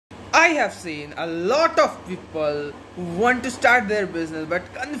I have seen a lot of people who want to start their business but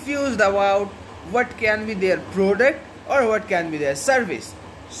confused about what can be their product or what can be their service.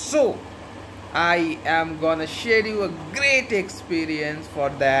 So, I am gonna share you a great experience for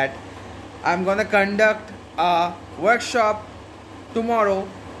that. I'm gonna conduct a workshop tomorrow,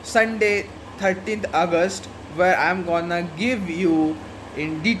 Sunday 13th August, where I'm gonna give you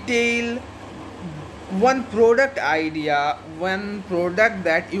in detail one product idea, one product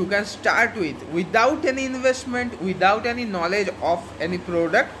that you can start with without any investment, without any knowledge of any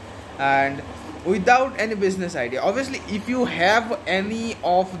product, and without any business idea. Obviously, if you have any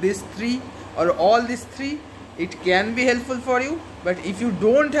of these three or all these three, it can be helpful for you. But if you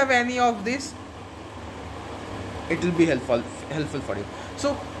don't have any of this, it will be helpful for you.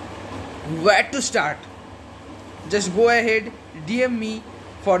 So, where to start? Just go ahead, DM me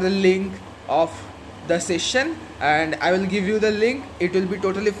for the link of the session and I will give you the link. It will be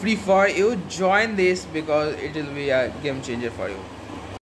totally free for you. Join this because it will be a game changer for you.